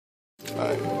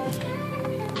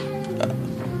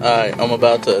Alright, I'm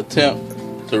about to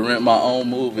attempt to rent my own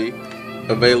movie,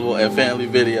 available at Family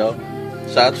Video.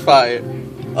 Shots fired.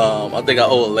 I think I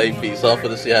owe a late fee, so I'm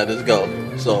finna see how this go.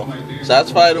 So,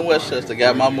 shots fired in Westchester,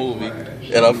 got my movie,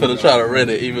 and I'm finna try to rent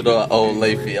it even though I owe a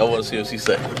late fee. I wanna see what she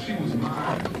say.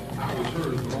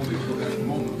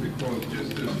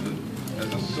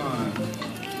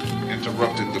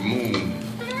 Interrupted the moon.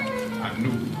 I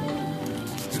knew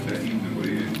that evening would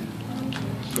end.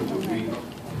 So would we.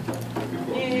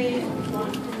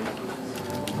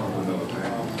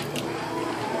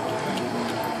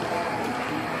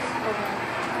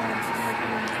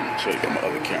 Show you got my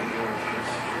other camera.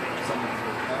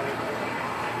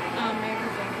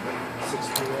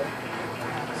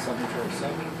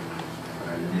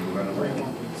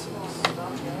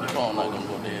 Phone not gonna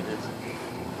go dead, is it?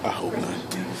 I hope not.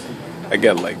 I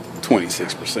got like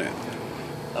 26%. I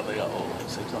think I owe like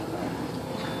 $600.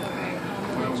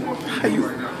 How you?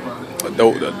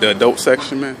 The adult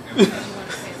section, man?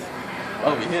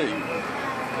 Oh, we hear you.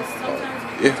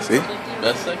 Yeah, see?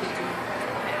 Best section?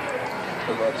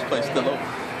 This place still open.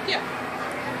 Yeah.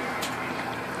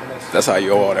 That's how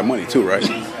you owe all that money too, right?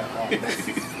 Yeah.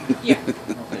 Yeah,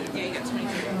 you got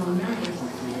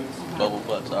 23. Bubble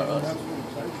butts are us.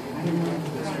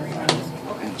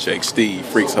 Jake Steve,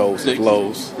 Freaks, Hoes, and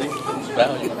Flows.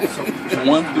 Value. 1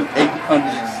 through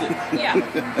 806. Yeah. When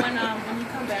you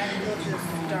come back, we'll just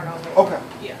start all over. Okay.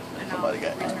 Yeah. And Somebody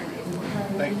got it. return it.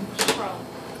 Thank you. No problem.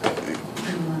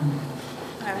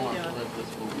 How you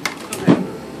doing?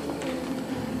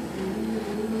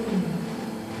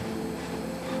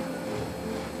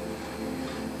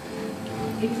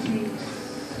 It takes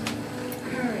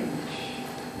courage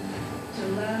to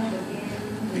love again. I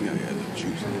think I got the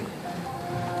juice.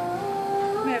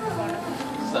 We have a phone number.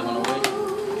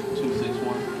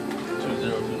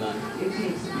 708-261-2029. It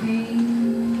takes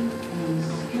pain and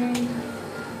strength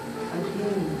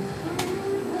again.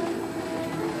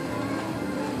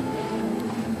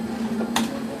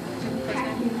 To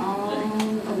pack it all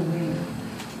away.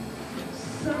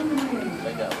 Somewhere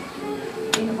They got it.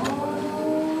 in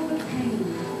all the pain,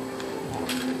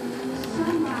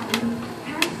 somebody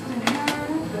has to have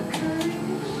the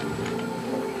courage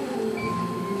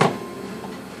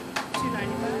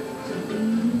 $295. to be.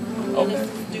 Okay.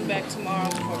 Let's do back tomorrow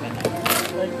before midnight.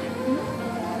 Thank you.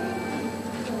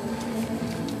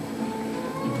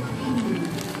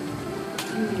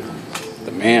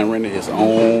 The man rented his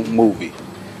own movie.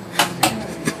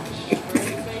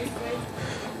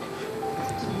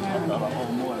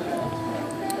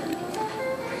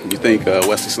 You think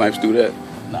Wesley Snipes do that?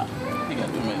 Nah, he got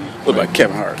too many. What about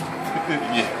Kevin Hart?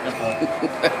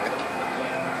 Yeah.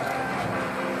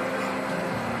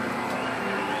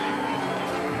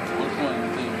 Which one you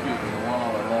think cute? The one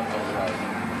on the left or the right?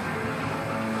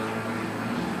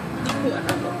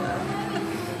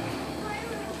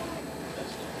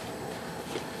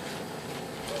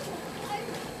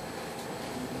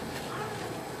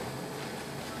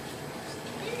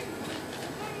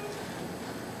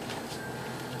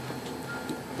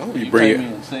 Oh, You you bring take it.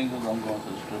 me in singles, I'm going to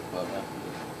the strip club after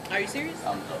this. Are you serious?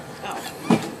 I'm done. Oh.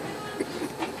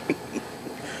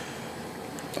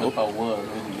 If I was,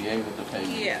 would you be able to pay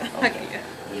me? Yeah, I Okay. get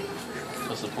it.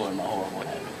 For supporting my horrible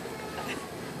habit.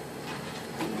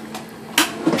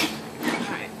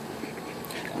 Alright.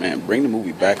 Man, bring the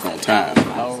movie back on time.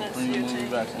 I'll bring the movie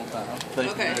back sometime. Thank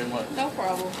you very much. No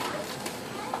problem.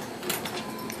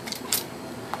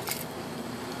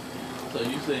 So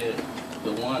you said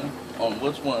the one on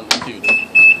which one is cute?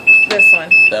 This one.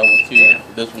 That one's cute. Yeah.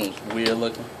 This one's weird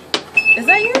looking. Is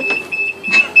that you?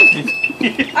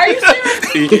 Are you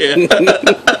serious? Yeah.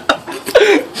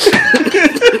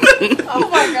 Oh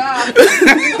my god.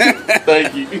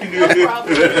 Thank you. No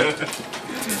problem.